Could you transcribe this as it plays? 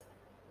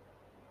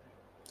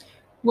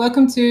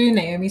Welcome to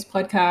Naomi's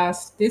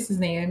podcast. This is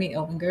Naomi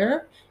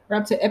Elvinger. We're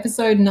up to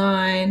episode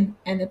 9,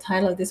 and the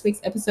title of this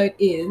week's episode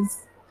is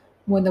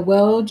When the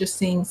World Just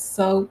Seems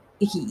So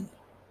Icky.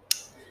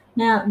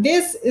 Now,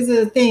 this is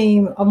a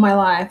theme of my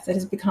life that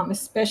has become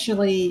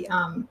especially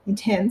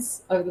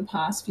intense over the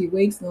past few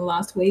weeks and the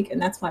last week,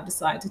 and that's why I've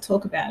decided to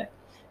talk about it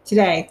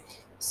today.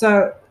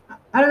 So,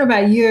 I don't know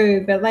about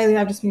you, but lately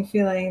I've just been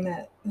feeling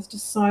that there's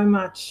just so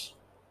much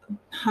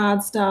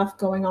hard stuff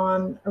going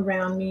on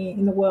around me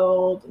in the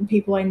world and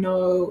people I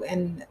know,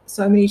 and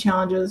so many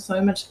challenges, so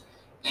much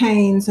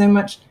pain, so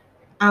much,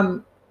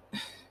 um,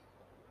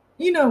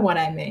 you know what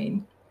I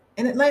mean.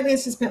 And lately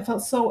it's just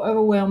felt so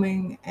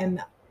overwhelming.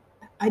 And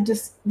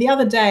the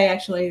other day,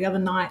 actually, the other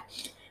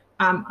night,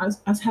 I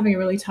was having a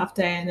really tough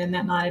day. And then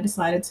that night I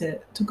decided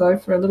to go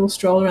for a little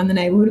stroll around the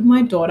neighborhood with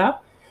my daughter.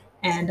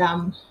 And,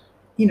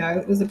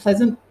 it was a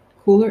pleasant,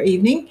 cooler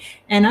evening.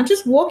 And I'm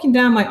just walking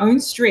down my own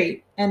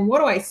street. And what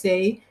do I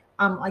see?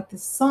 Like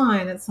this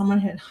sign that someone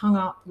had hung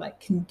up, like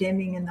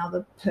condemning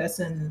another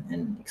person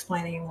and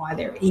explaining why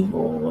they're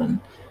evil and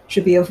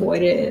should be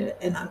avoided.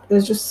 And it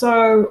was just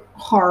so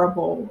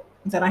horrible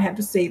that I had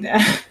to see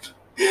that.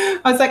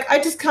 I was like, I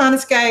just can't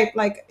escape,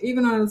 like,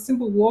 even on a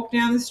simple walk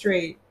down the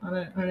street on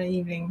an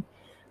evening.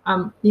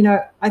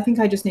 I think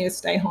I just need to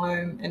stay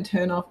home and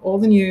turn off all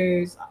the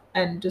news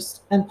and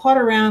pot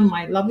around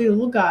my lovely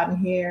little garden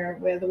here,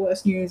 where the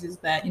worst news is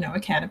that, a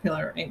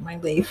caterpillar ate my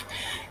leaf.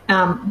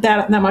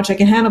 That much I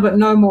can handle, but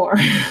no more.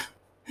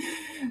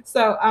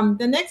 So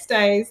the next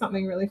day,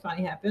 something really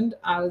funny happened.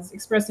 I was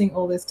expressing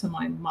all this to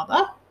my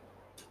mother,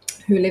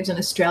 who lives in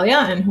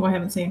Australia and who I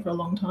haven't seen for a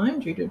long time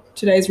due to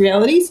today's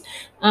realities.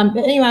 But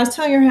anyway, I was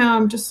telling her how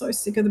I'm just so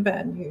sick of the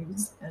bad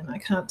news and I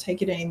can't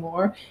take it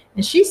anymore.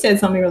 And she said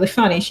something really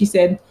funny. She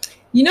said,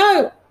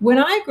 when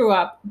I grew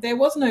up, there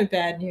was no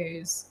bad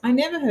news. I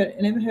never heard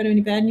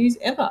any bad news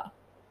ever.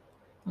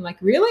 I'm like,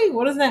 really?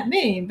 What does that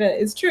mean? But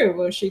it's true.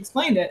 Well, she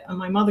explained it. And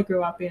my mother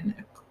grew up in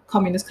a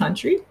communist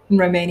country in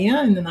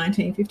Romania in the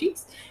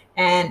 1950s.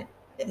 And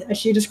as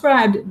she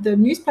described, the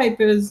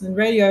newspapers and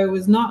radio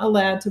was not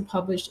allowed to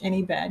publish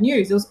any bad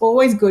news. It was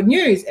always good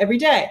news every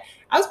day.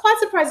 I was quite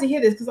surprised to hear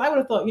this, because I would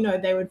have thought,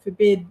 they would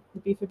be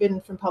forbidden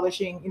from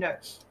publishing,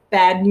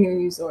 bad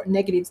news or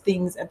negative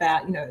things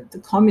about, the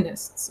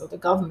communists or the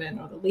government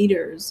or the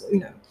leaders,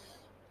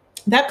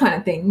 that kind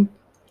of thing.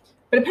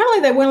 But apparently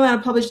they weren't allowed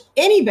to publish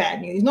any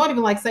bad news, not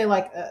even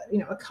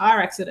a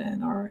car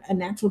accident or a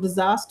natural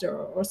disaster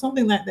or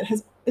something that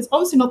has, it's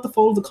obviously not the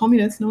fault of the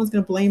communists. No one's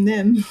going to blame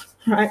them,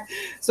 right?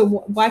 So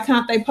why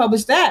can't they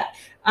publish that?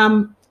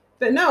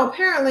 But no,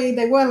 apparently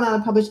they weren't allowed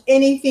to publish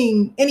any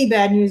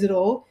bad news at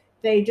all.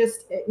 They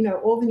just,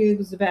 all the news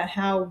was about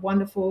how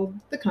wonderful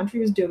the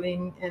country was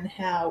doing and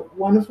how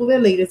wonderful their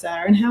leaders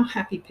are and how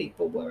happy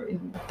people were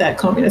in that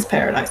communist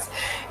paradise.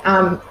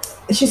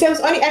 She said it was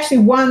only actually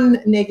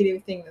one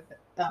negative thing that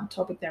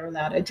topic they were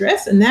allowed to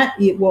address, and that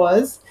it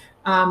was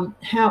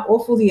how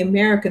awful the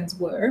Americans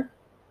were.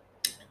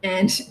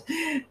 And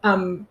they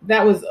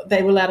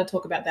were allowed to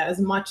talk about that as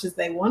much as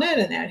they wanted,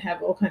 and they would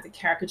have all kinds of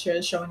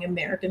caricatures showing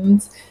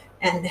Americans.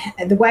 And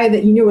the way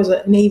that you knew it was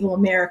an evil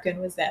American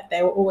was that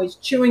they were always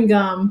chewing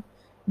gum,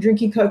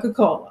 drinking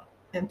Coca-Cola,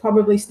 and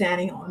probably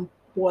standing on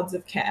wads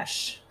of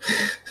cash,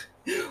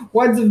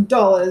 wads of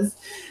dollars.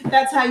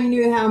 That's how you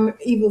knew how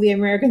evil the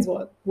Americans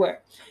were.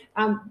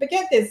 But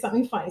get this,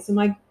 something funny. So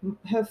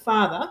her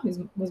father,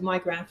 who was my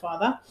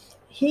grandfather,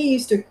 he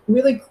used to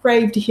really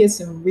crave to hear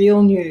some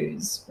real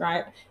news,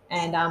 right?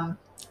 And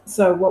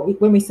so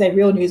when we say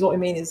real news, what we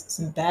mean is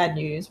some bad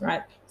news,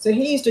 right? So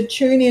he used to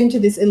tune into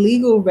this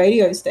illegal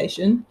radio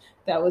station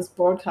that was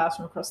broadcast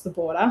from across the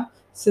border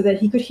so that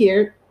he could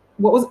hear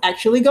what was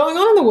actually going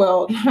on in the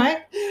world, right?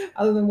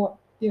 Other than what,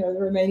 the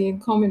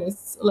Romanian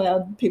communists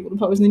allowed people to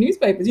publish in the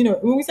newspapers.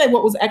 When we say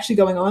what was actually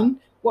going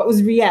on, what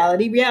was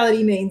reality?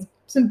 Reality means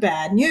some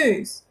bad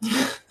news,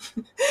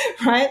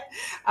 right?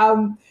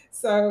 It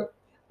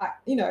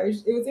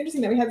was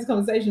interesting that we had this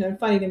conversation, and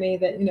funny to me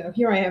that,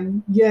 here I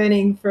am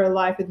yearning for a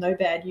life with no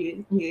bad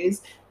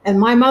news. And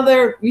my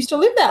mother used to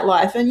live that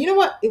life. And you know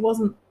what? It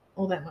wasn't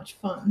all that much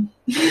fun.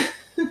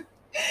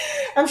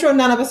 I'm sure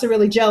none of us are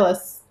really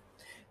jealous.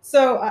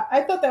 So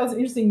I thought that was an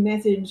interesting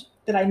message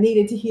that I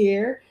needed to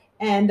hear.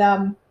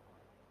 And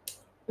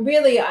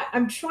really,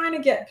 I'm trying to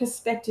get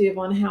perspective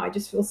on how I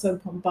just feel so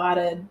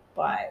bombarded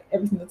by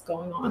everything that's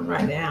going on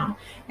right now.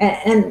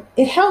 And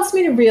it helps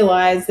me to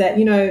realize that,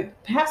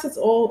 perhaps it's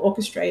all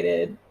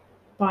orchestrated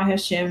by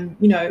Hashem,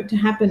 to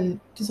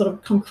happen, to sort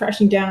of come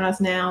crashing down on us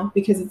now,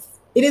 because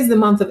it is the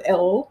month of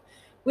El,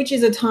 which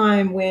is a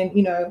time when,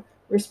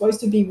 we're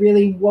supposed to be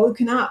really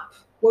woken up,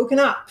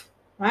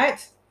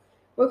 right?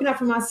 Woken up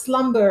from our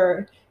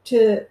slumber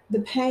to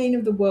the pain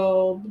of the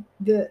world,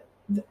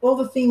 all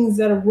the things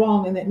that are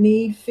wrong and that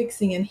need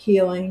fixing and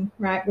healing,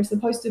 right? We're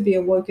supposed to be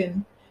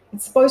awoken.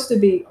 It's supposed to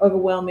be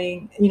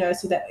overwhelming,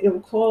 so that it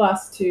will call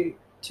us to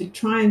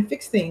try and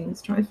fix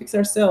things, try and fix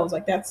ourselves.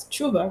 Like, that's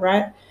tshuva,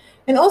 right?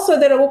 And also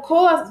that it will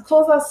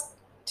calls us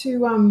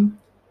to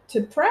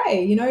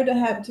pray,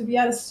 to be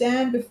able to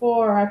stand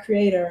before our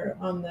Creator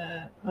on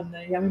the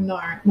Yom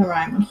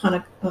Noraim, on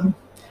Hanukkah,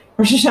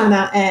 Rosh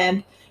Hashanah,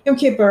 and Yom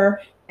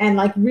Kippur, and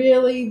like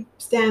really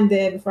stand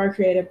there before our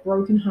Creator,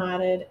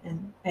 brokenhearted,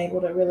 and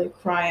able to really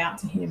cry out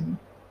to Him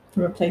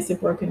from a place of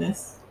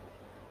brokenness.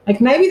 Like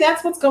maybe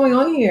that's what's going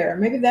on here.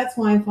 Maybe that's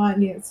why I'm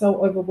finding it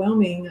so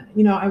overwhelming.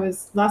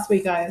 Last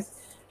week I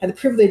had the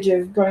privilege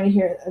of going to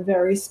hear a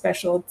very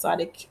special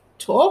tzaddik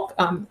talk.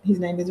 His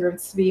name is Rav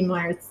Tzvi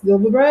Meyer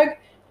Zilberberg.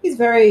 He's a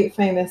very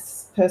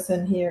famous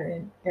person here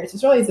in Eretz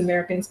Israel. He's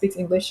American, he speaks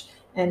English,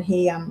 and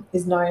he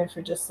is known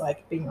for just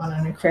like being on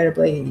an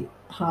incredibly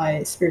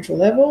high spiritual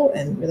level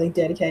and really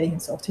dedicating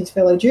himself to his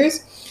fellow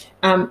Jews.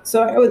 It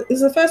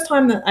was the first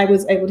time that I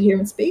was able to hear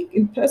him speak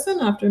in person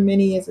after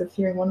many years of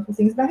hearing wonderful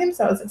things about him.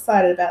 So I was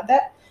excited about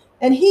that.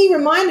 And he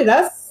reminded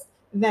us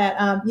that,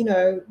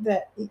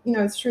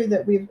 it's true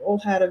that we've all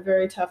had a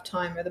very tough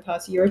time over the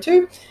past year or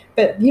two.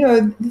 But,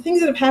 the things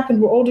that have happened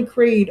were all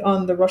decreed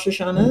on the Rosh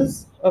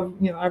Hashanahs of,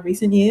 our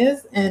recent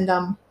years. And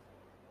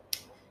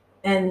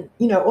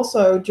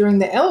also during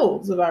the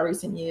Ells of our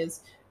recent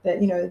years, that,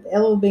 the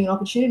El being an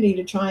opportunity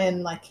to try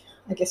and, like,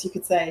 I guess you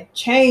could say,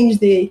 change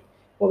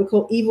what we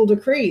call evil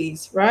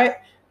decrees, right?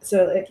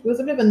 So it was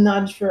a bit of a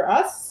nudge for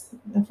us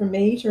and for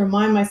me to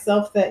remind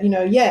myself that,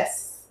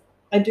 yes,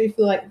 I do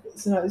feel like,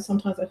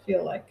 sometimes I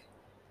feel like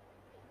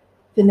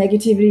the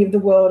negativity of the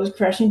world is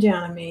crashing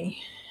down on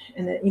me,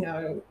 and that,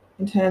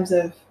 in terms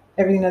of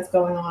everything that's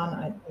going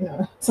on,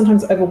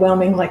 sometimes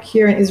overwhelming. Like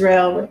here in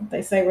Israel,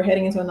 they say we're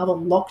heading into another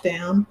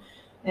lockdown,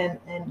 and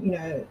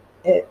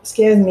it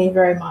scares me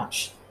very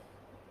much.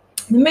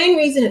 The main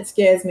reason it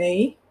scares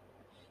me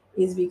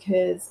is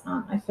because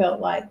I felt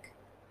like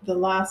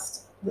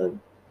the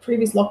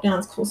previous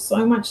lockdowns caused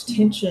so much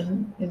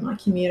tension in my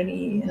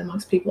community and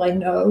amongst people I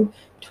know,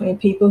 between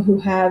people who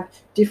have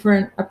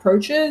different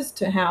approaches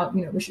to how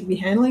we should be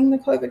handling the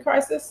COVID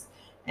crisis.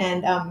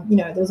 And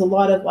there was a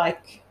lot of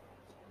like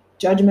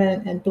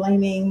judgment and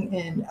blaming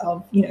and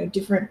of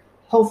different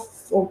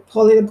health or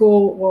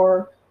political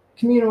or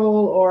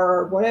communal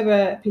or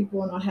whatever,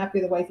 people are not happy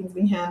with the way things are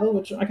being handled,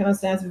 which I can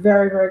understand is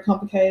very, very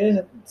complicated,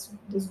 and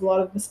there's a lot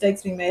of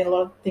mistakes being made, a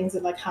lot of things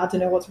that like hard to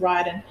know what's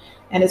right,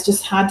 and it's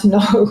just hard to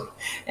know,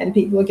 and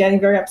people are getting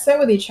very upset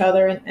with each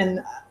other,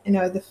 and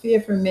the fear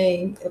for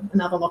me of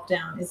another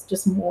lockdown is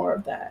just more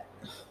of that,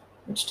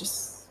 which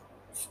just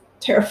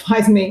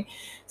terrifies me.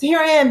 So here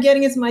I am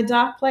getting into my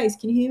dark place.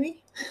 Can you hear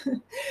me?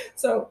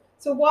 So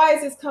why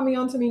is this coming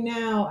onto me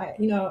now?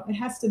 It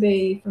has to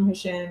be from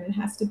Hashem. It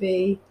has to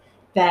be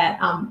that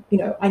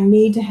I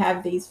need to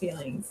have these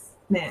feelings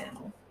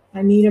now.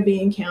 I need to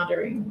be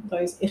encountering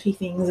those icky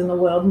things in the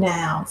world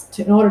now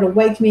in order to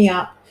wake me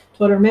up,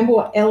 to remember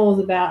what El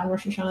is about and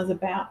Rosh Hashanah is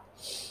about.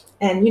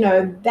 And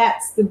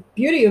that's the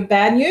beauty of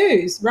bad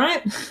news,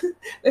 right?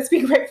 Let's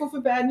be grateful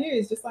for bad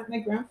news, just like my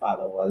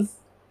grandfather was.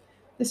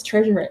 Just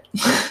treasure it.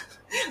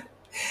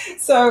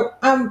 So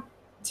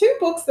two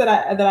books that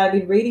I've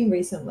been reading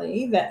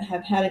recently that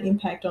have had an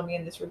impact on me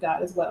in this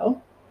regard as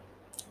well.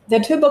 They're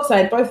two books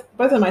both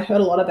of them I'd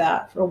heard a lot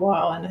about for a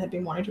while and had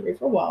been wanting to read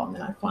for a while, and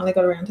then I finally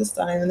got around to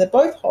studying them. They're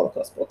both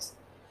Holocaust books.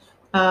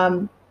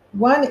 One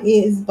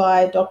is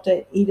by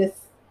Dr.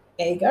 Edith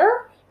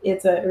Eger.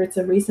 It's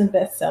a recent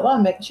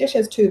bestseller. She actually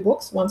has two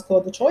books. One's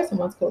called The Choice and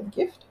one's called The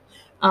Gift.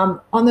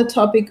 On the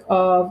topic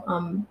of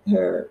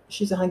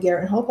she's a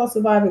Hungarian Holocaust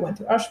survivor who went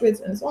through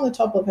Auschwitz, and it's on the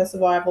top of her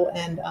survival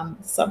and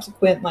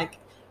subsequent like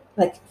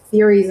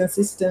theories and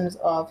systems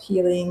of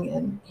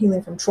healing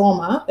from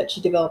trauma that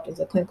she developed as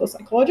a clinical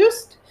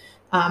psychologist.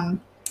 And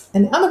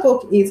the other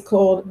book is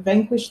called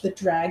Vanquish the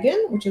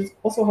Dragon, which is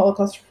also a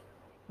Holocaust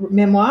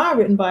memoir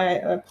written by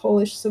a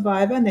Polish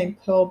survivor named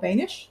Pearl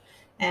Banish.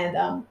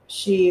 And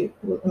she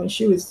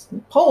was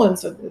in Poland,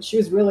 so she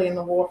was really in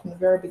the war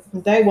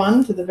from day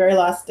one to the very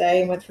last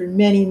day, and went through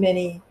many,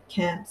 many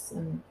camps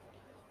and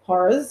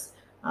horrors.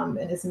 And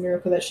it's a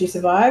miracle that she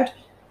survived.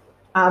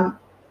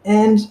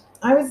 And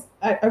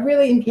I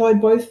really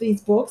enjoyed both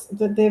these books,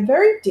 but they're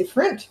very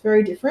different,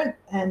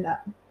 and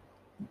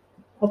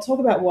I'll talk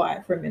about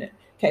why for a minute.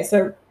 Okay,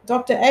 so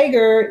Dr.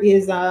 Eger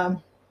is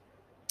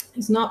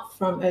not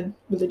from a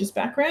religious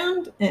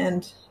background,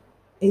 and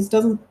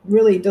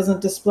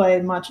doesn't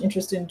display much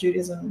interest in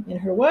Judaism in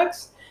her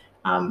works.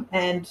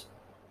 And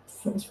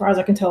as far as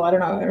I can tell, I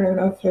don't even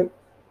know if her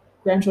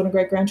grandchildren,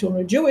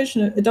 great-grandchildren are Jewish,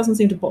 and it doesn't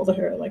seem to bother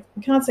her. Like,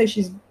 I can't say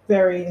she's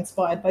very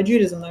inspired by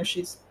Judaism, though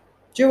she's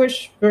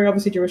Jewish, very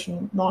obviously Jewish,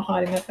 and not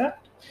hiding that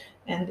fact.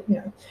 And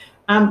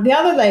the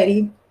other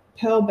lady,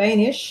 Pearl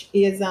Banish,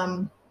 is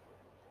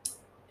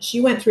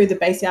she went through the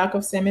Base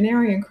Yaakov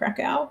Seminary in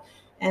Krakow,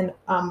 and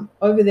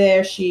over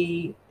there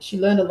she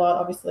learned a lot,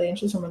 obviously, and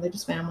she's from a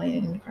religious family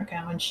in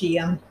Krakow, and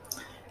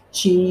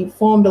she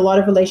formed a lot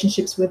of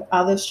relationships with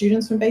other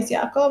students from Base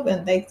Yaakov,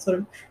 and they sort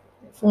of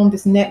formed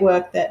this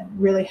network that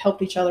really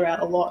helped each other out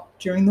a lot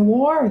during the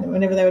war. And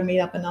whenever they would meet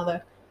up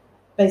another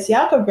Base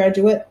Yaakov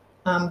graduate,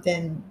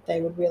 then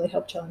they would really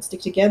help each other and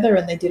stick together.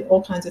 And they did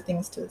all kinds of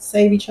things to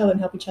save each other and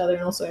help each other,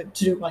 and also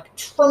to do like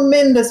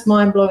tremendous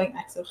mind-blowing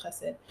acts of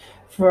chesed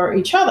for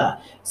each other.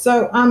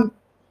 So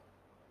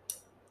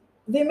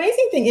the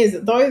amazing thing is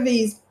that though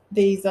these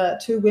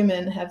two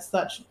women have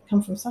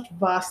come from such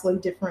vastly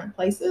different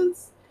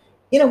places,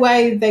 in a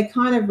way they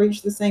kind of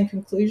reach the same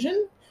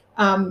conclusion,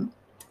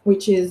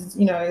 which is,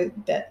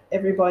 that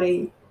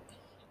everybody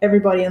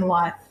in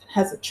life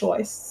has a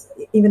choice,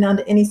 even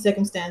under any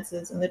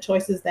circumstances, and the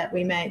choices that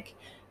we make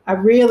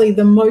are really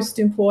the most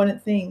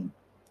important thing,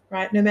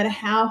 right? No matter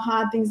how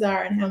hard things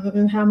are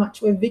and how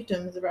much we're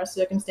victims of our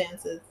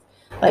circumstances,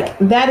 like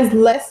that is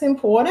less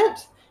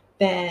important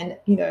than,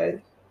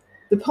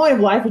 the point of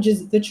life, which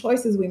is the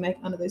choices we make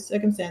under those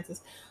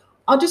circumstances.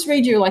 I'll just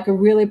read you like a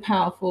really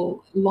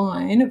powerful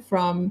line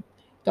from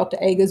Dr.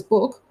 Ager's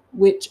book,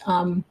 which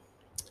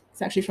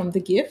it's actually from The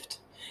Gift.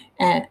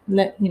 And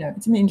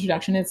it's in the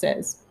introduction. It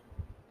says,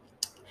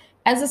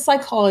 as a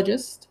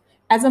psychologist,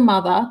 as a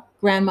mother,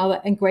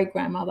 grandmother, and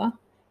great-grandmother,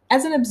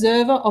 as an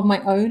observer of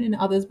my own and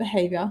others'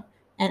 behavior,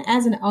 and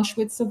as an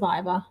Auschwitz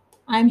survivor,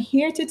 I am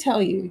here to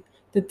tell you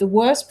that the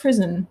worst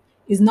prison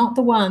is not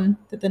the one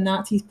that the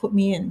Nazis put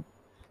me in.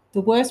 The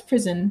worst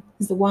prison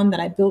is the one that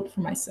I built for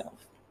myself.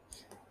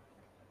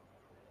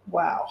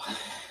 Wow.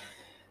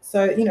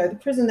 So, the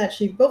prison that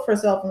she built for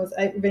herself and was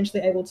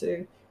eventually able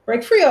to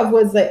break free of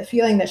was that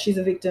feeling that she's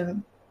a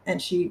victim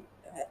and she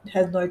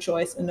has no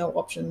choice and no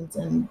options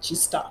and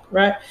she's stuck,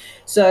 right?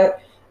 So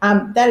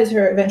that is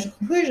her eventual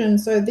conclusion.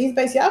 So these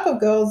Beis Yaakov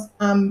girls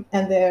and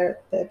the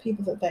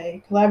people that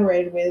they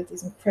collaborated with,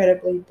 these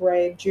incredibly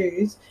brave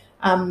Jews,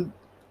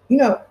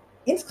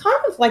 it's kind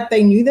of like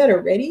they knew that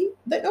already,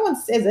 that no one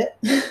says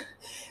it.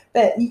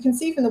 But you can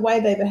see from the way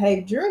they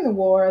behaved during the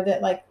war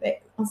that, like,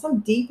 they, on some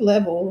deep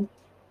level,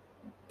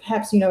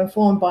 perhaps,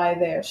 informed by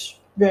their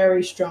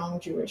very strong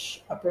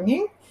Jewish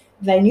upbringing,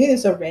 they knew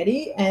this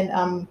already.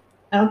 And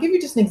I'll give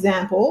you just an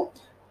example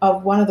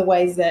of one of the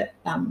ways that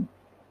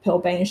Pearl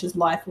Banish's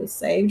life was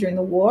saved during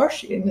the war.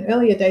 In the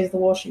earlier days of the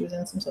war, she was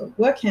in some sort of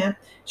work camp.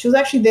 She was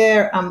actually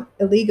there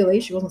illegally.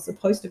 She wasn't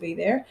supposed to be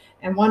there.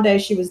 And one day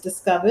she was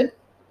discovered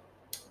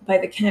by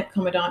the camp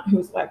commandant, who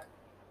was like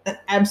an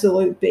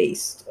absolute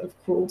beast of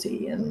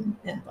cruelty and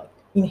like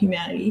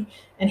inhumanity.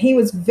 And he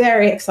was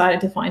very excited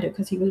to find her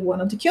because he was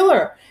wanting to kill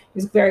her. He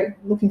was very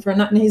looking for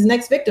his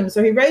next victim.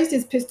 So he raised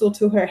his pistol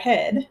to her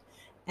head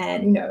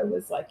and,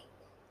 was like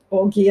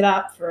all geared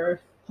up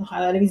for the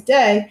highlight of his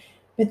day.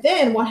 But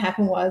then what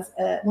happened was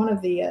one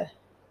of the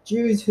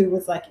Jews who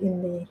was like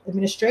in the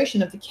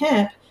administration of the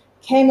camp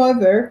came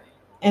over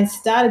and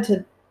started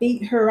to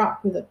beat her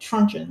up with a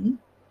truncheon.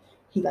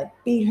 He like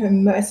beat her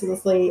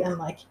mercilessly and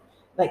like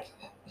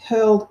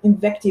hurled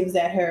invectives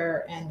at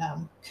her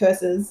and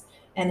curses,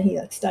 and he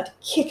like started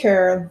to kick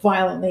her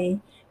violently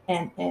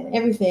and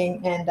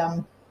everything,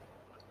 and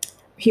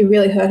he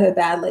really hurt her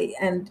badly.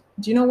 And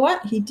do you know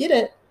what? He did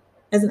it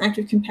as an act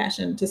of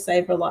compassion to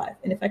save her life.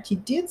 And in fact, he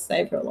did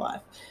save her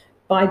life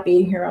by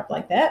beating her up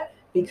like that,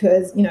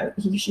 because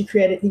he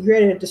created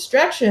a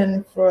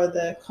distraction for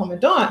the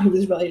commandant, who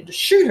was ready to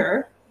shoot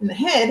her in the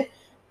head.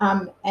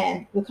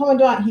 And the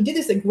commandant, he did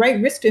this at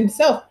great risk to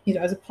himself,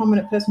 as a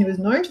prominent person who was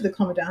known to the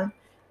commandant.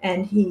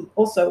 And he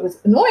also was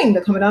annoying the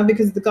commandant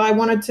because the guy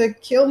wanted to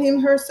kill him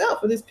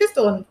herself with his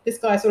pistol. And this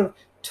guy sort of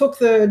took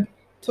the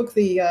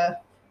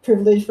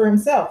privilege for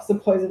himself,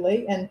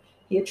 supposedly. And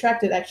he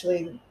attracted,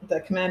 actually, the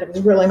commander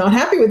was really not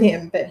happy with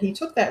him, but he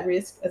took that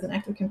risk as an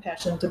act of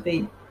compassion to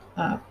beat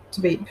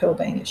Pearl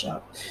Banish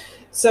up.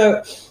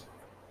 So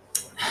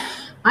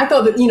I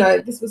thought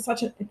that, this was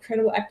such an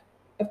incredible act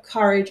of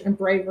courage and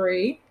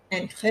bravery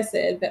and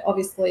chesed, but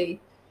obviously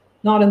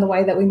not in the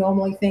way that we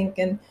normally think.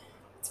 And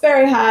it's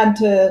very hard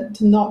to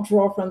not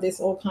draw from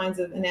this all kinds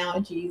of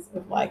analogies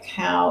of like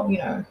how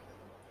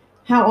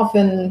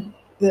often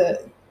the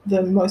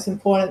most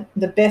important,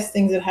 the best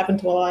things that happen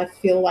to our life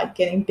feel like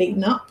getting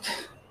beaten up.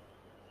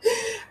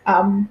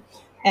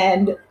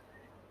 And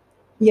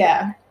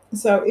yeah,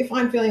 so if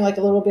I'm feeling like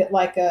a little bit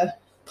like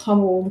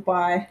pummeled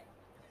by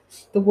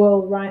the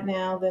world right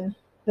now, then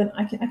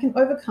I can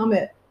overcome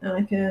it,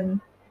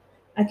 and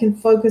I can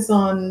focus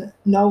on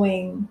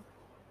knowing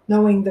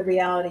the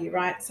reality,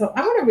 right? So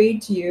I want to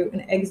read to you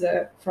an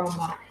excerpt from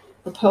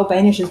Pearl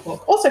Banish's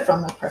book, also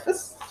from the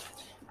preface,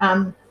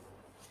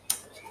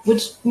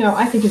 which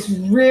I think is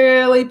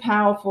really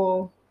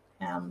powerful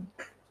in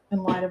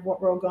light of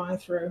what we're all going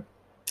through.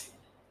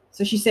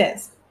 So she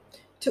says,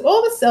 "To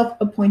all the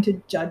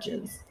self-appointed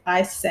judges,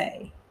 I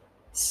say,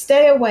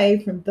 stay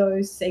away from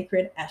those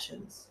sacred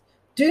ashes.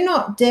 Do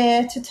not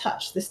dare to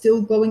touch the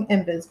still glowing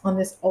embers on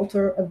this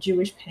altar of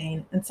Jewish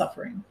pain and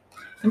suffering."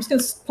 I'm just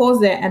going to pause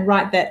there and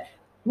write that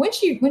when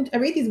I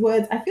read these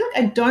words, I feel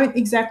like I don't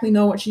exactly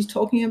know what she's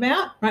talking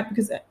about, right?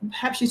 Because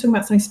perhaps she's talking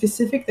about something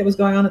specific that was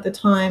going on at the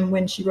time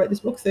when she wrote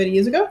this book 30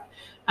 years ago.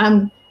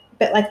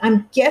 But like,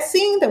 I'm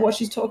guessing that what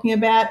she's talking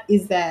about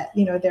is that,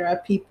 there are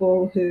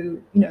people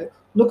who,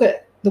 look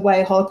at the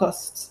way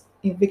Holocaust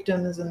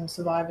victims and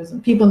survivors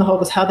and people in the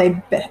Holocaust, how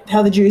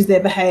the Jews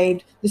there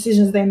behaved,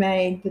 decisions they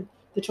made,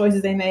 the the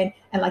choices they made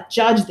and like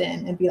judge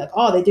them and be like,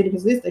 oh, they did it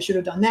because this, they should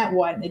have done that.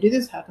 Why didn't they do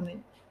this? How come they,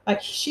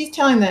 like, she's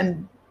telling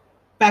them,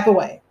 back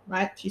away,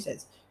 right? She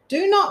says,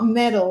 do not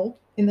meddle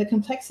in the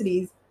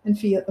complexities and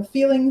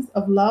feelings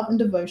of love and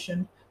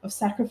devotion, of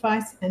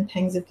sacrifice and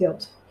pangs of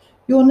guilt.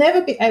 You will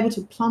never be able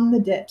to plumb the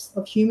depths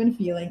of human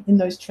feeling in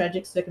those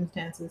tragic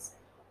circumstances.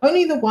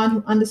 Only the one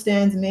who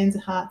understands men's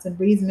hearts and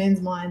reads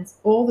men's minds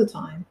all the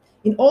time,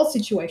 in all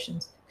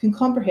situations, can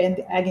comprehend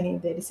the agony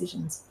of their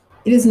decisions.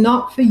 It is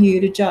not for you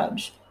to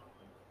judge.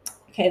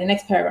 Okay, the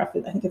next paragraph,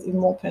 I think it's even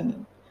more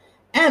pertinent.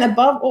 And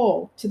above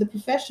all, to the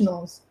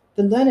professionals,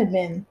 the learned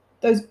men,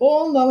 those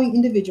all-knowing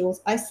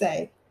individuals, I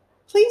say,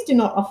 please do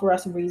not offer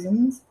us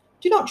reasons.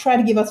 Do not try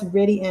to give us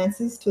ready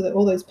answers to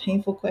all those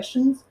painful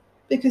questions,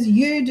 because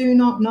you do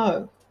not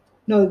know.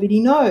 Nobody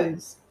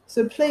knows.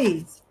 So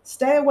please,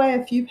 stay away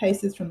a few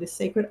paces from this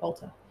sacred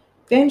altar.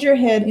 Bend your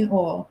head in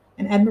awe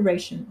and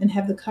admiration and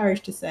have the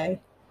courage to say,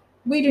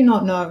 we do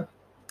not know.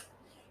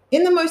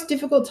 In the most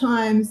difficult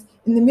times,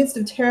 in the midst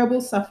of terrible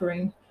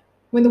suffering,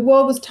 when the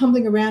world was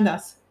tumbling around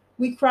us,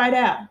 we cried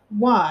out,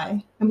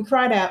 why? And we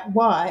cried out,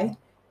 why?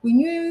 We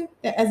knew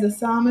that as the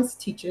psalmist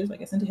teaches, I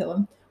guess in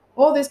Tehillim,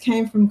 all this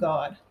came from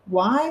God.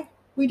 Why?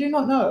 We do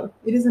not know.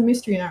 It is a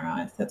mystery in our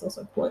eyes. That's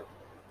also a quote.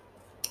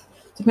 So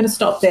I'm going to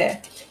stop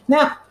there.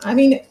 Now, I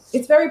mean,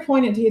 it's very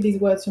poignant to hear these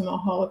words from a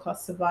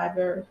Holocaust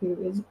survivor who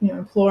is,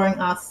 imploring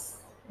us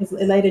as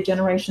later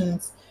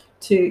generations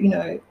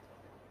to,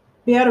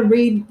 be able to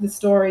read the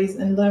stories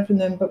and learn from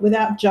them, but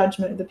without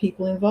judgment of the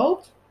people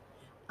involved.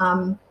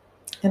 And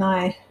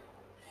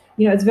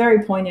it's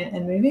very poignant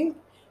and moving.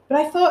 But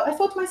I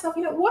thought to myself,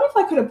 what if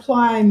I could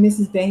apply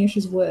Mrs.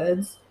 Banish's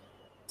words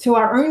to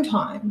our own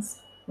times,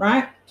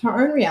 right? To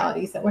our own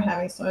realities that we're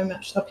having so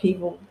much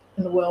upheaval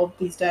in the world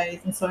these days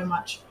and so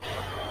much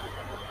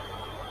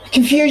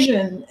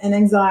confusion and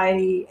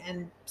anxiety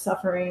and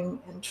suffering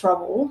and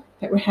trouble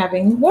that we're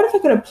having. What if I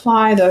could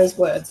apply those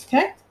words,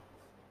 okay?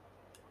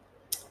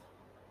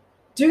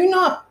 Do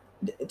not,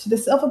 to the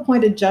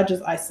self-appointed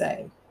judges, I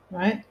say,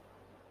 right?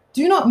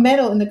 Do not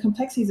meddle in the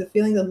complexities of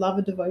feelings of love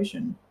and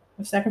devotion,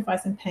 of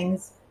sacrifice and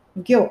pangs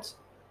of guilt.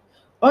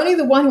 Only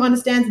the one who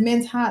understands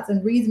men's hearts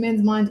and reads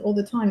men's minds all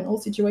the time in all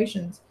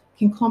situations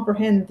can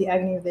comprehend the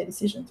agony of their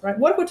decisions, right?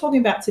 What if we're talking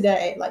about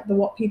today, like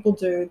what people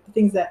do, the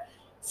things that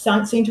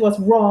seem to us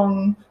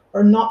wrong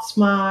or not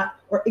smart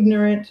or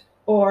ignorant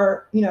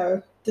or,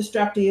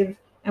 destructive,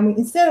 and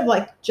instead of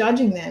like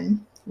judging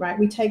them, right,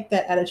 we take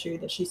that attitude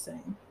that she's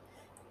saying.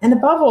 And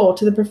above all,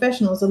 to the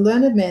professionals, the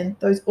learned men,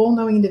 those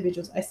all-knowing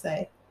individuals, I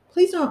say,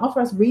 please do not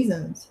offer us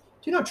reasons.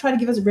 Do not try to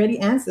give us ready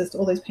answers to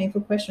all those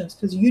painful questions,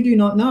 because you do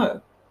not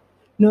know.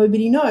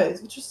 Nobody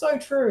knows, which is so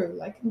true.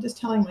 Like, I'm just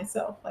telling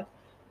myself, like,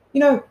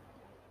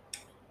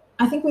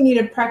 I think we need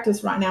to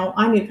practice right now.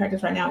 I need to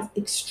practice right now is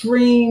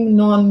extreme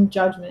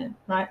non-judgment,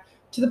 right?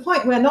 To the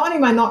point where not only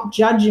am I not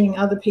judging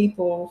other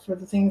people for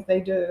the things they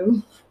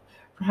do,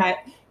 right?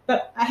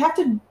 But I have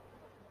to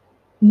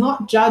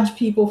not judge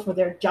people for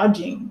their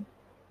judging.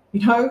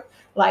 I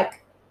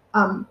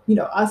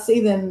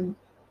see them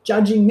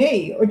judging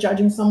me or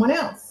judging someone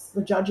else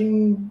or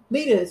judging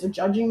leaders or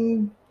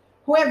judging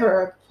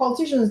whoever,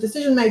 politicians,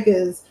 decision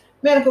makers,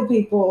 medical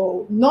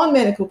people,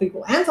 non-medical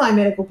people,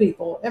 anti-medical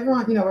people,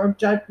 everyone,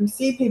 we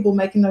see people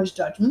making those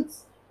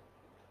judgments,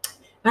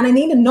 and I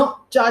need to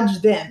not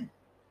judge them.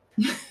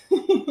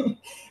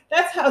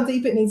 That's how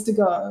deep it needs to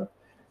go,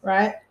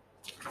 right?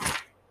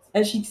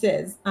 As she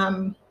says,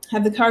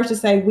 have the courage to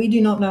say, we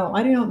do not know.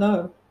 I do not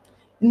know.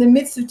 In the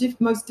midst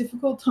of most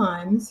difficult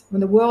times,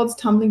 when the world's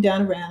tumbling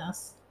down around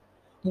us,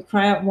 you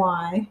cry out,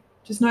 why?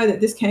 Just know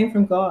that this came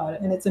from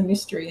God, and it's a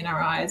mystery in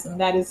our eyes,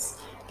 and that is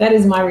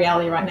my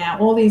reality right now.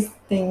 All these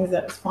things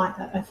that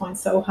I find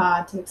so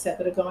hard to accept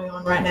that are going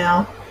on right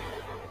now.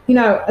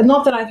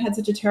 Not that I've had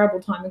such a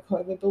terrible time in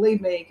COVID.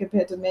 Believe me,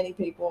 compared to many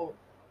people,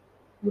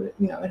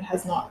 it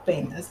has not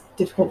been as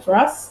difficult for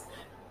us.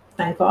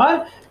 Thank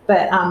God.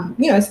 But,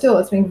 still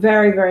it's been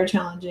very, very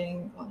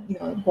challenging,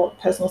 both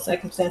personal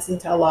circumstances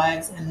into our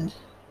lives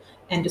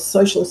and just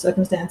social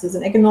circumstances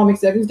and economic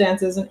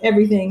circumstances and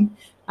everything.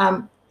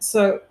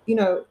 So,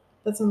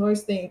 that's the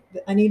most thing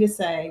that I need to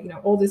say,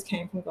 all this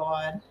came from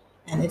God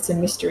and it's a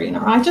mystery. And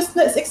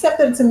let's accept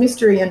that it's a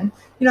mystery. And,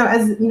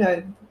 as,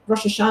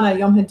 Rosh Hashanah,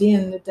 Yom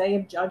Hadin, the day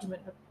of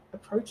judgment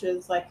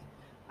approaches, like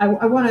I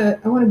want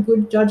a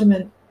good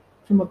judgment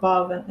from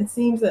above. And it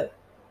seems that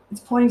it's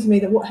pointing to me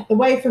that the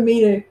way for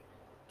me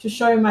to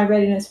show my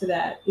readiness for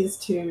that is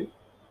to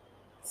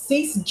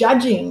cease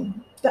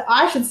judging, that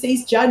I should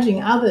cease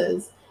judging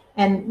others.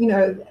 And,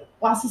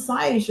 our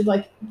society should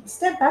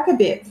step back a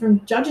bit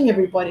from judging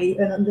everybody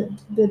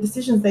and the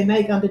decisions they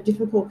make under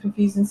difficult,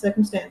 confusing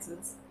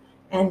circumstances.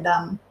 And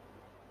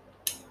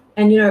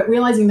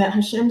realizing that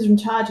Hashem's in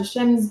charge.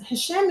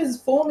 Hashem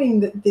is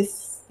forming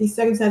these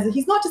circumstances.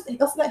 He's not just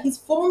also that he's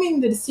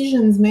forming the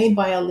decisions made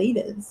by our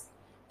leaders.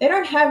 They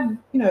don't have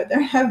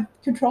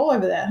control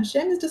over that.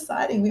 Hashem is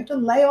deciding. We have to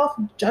lay off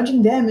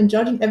judging them and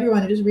judging everyone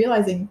and just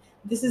realizing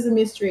this is a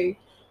mystery.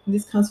 And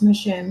this comes from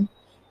Hashem.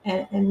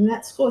 And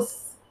that's, of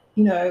course,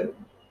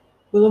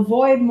 We'll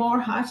avoid more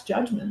harsh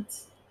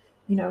judgments,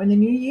 in the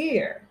new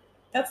year.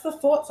 That's the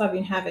thoughts I've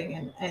been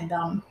having, and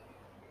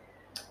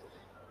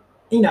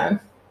you know,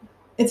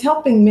 it's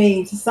helping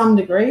me to some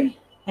degree.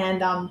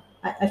 And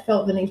I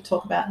felt the need to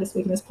talk about this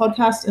week in this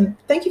podcast. And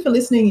thank you for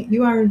listening.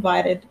 You are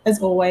invited,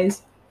 as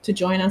always, to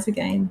join us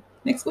again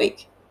next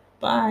week.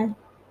 Bye.